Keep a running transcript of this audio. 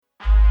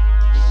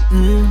Z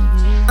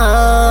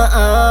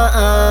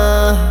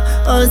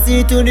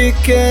to the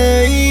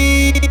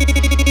K.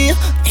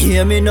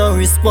 Hear me no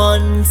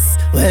response.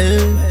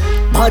 Well,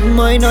 bad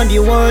mind are the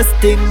worst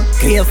thing.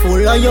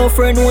 Careful of your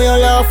friend who you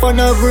laugh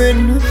and a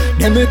grin.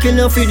 Them will kill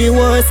you for the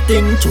worst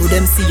thing. To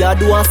them see I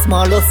do a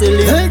small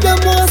hustling. Tell them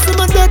want see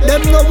me dead,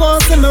 them no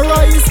want see me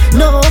rise.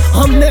 No,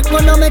 I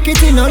make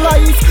it in a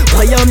life.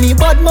 Why am me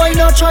bad mind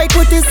not try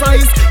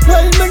criticize?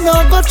 Well, me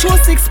now got throw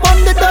 6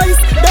 on the dice.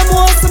 Them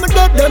want see me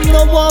dead, them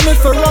no want me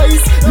for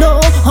rise. No,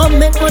 I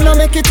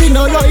make it in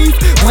a life.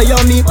 Why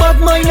am me bad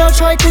mind not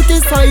try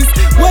criticize?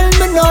 Well,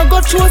 me now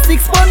got throw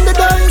 6 on the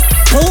dice.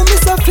 Oh, me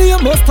so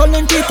famous,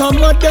 talented, I'm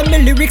mad them.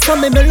 Me lyrics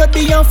and me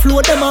melody and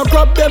flow, them I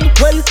grab them.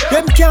 Well,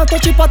 them can't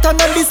touch the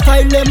pattern and the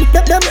style them.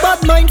 Them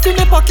bad mind in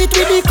the pocket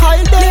with the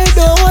Kyle them. They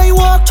know I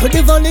walk to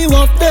the valley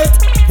of death.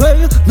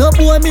 Well, no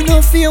boy, me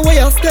no fear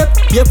where you step.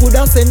 You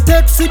coulda sent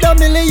text with a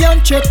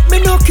million check. Me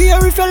no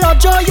care if you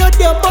lodge or you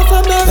damn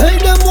buffer me. Hey,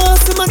 them want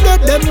see me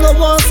dead, them no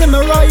want see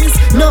me rise.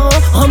 No,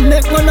 I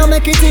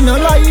make it in a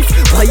life.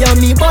 Why am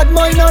me bad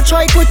mind not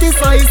try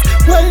criticize?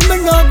 Well, me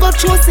now got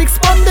throw 6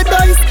 on the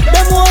dice.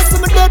 Them want see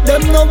me dead,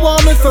 them no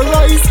want me for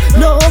rise.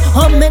 No,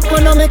 I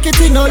make it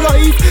in a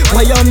life.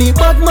 Why am me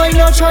bad mind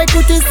not try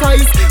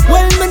criticize?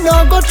 Well, me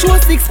now got throw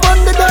 6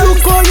 on the dice.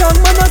 Look how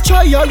young man a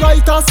try a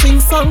write or sing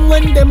song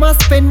when them a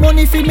spend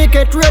money fi me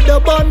get red a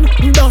bun.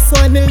 That's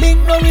why me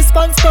link no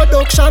response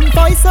production.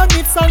 Vice and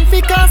it song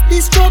fi cast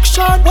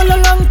destruction. Well, a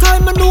long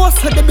time I know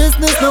so the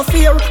business no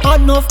fear.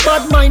 Enough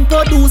bad mind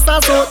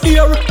producers out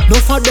there. No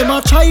for them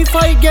a try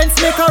fight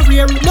against me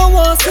career. No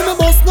one see me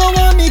bust, no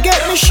one me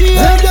get me share.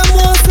 Hey, them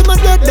want see me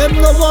dead, them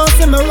no want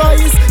see me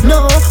rise.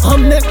 No, I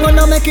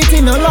make it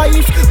in a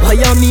life. Why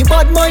am me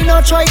bad mind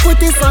not try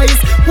criticize?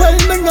 Well,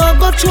 me now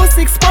got throw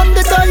 6 on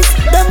the dice.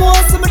 Them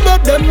want see me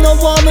dead, them no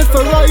want me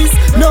for rise.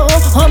 No,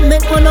 I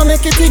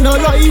make it in a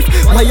life.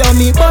 Why am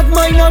me bad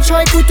mind not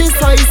try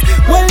criticize?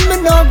 Well,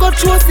 me now got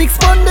throw 6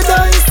 on the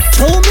dice.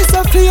 Show me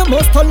so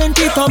famous,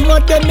 talented, I'm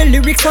mad them. Me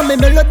lyrics and me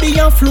melody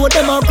and flow,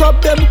 them I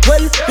grab them.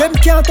 Well, them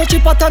can't touch the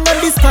pattern and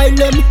the style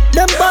them.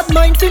 Them bad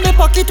mind fi me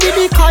pocket with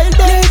the Kyle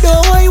them. They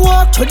know I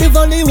walk to the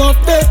valley of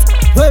death.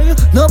 Well,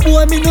 no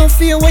boy, me no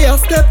fear where you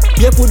step.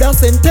 You coulda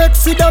sent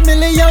text with a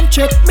million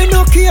check. Me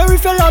no care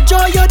if you lodge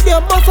or you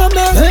damn buffer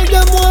me. Hey,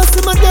 them want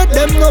see me dead,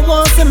 them no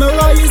want see me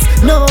rise.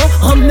 No,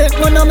 I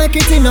make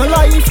it in a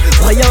life.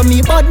 Why am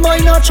me bad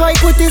mind not try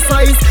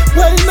criticize?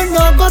 Well, me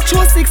now got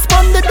throw 6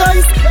 on the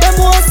dice. Them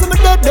want see me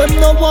dead, them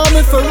no want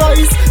me for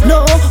rise.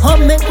 No, I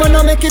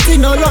make it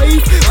in a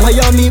life. Why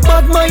am me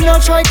bad mind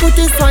not try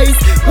criticize?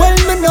 Well,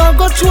 me now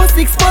got throw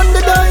 6 on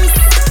the dice.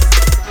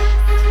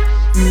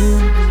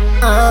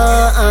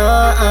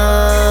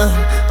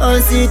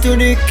 Z to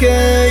the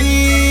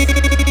K.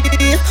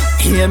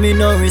 Hear me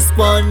no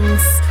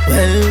response.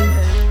 Well,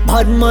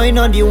 bad mind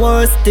are the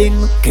worst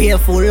thing.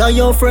 Careful of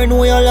your friend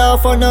who you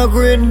laugh and a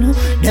grin.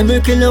 Them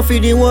will kill you for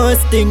the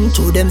worst thing.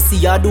 To them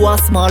see I do a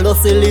small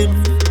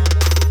hustling.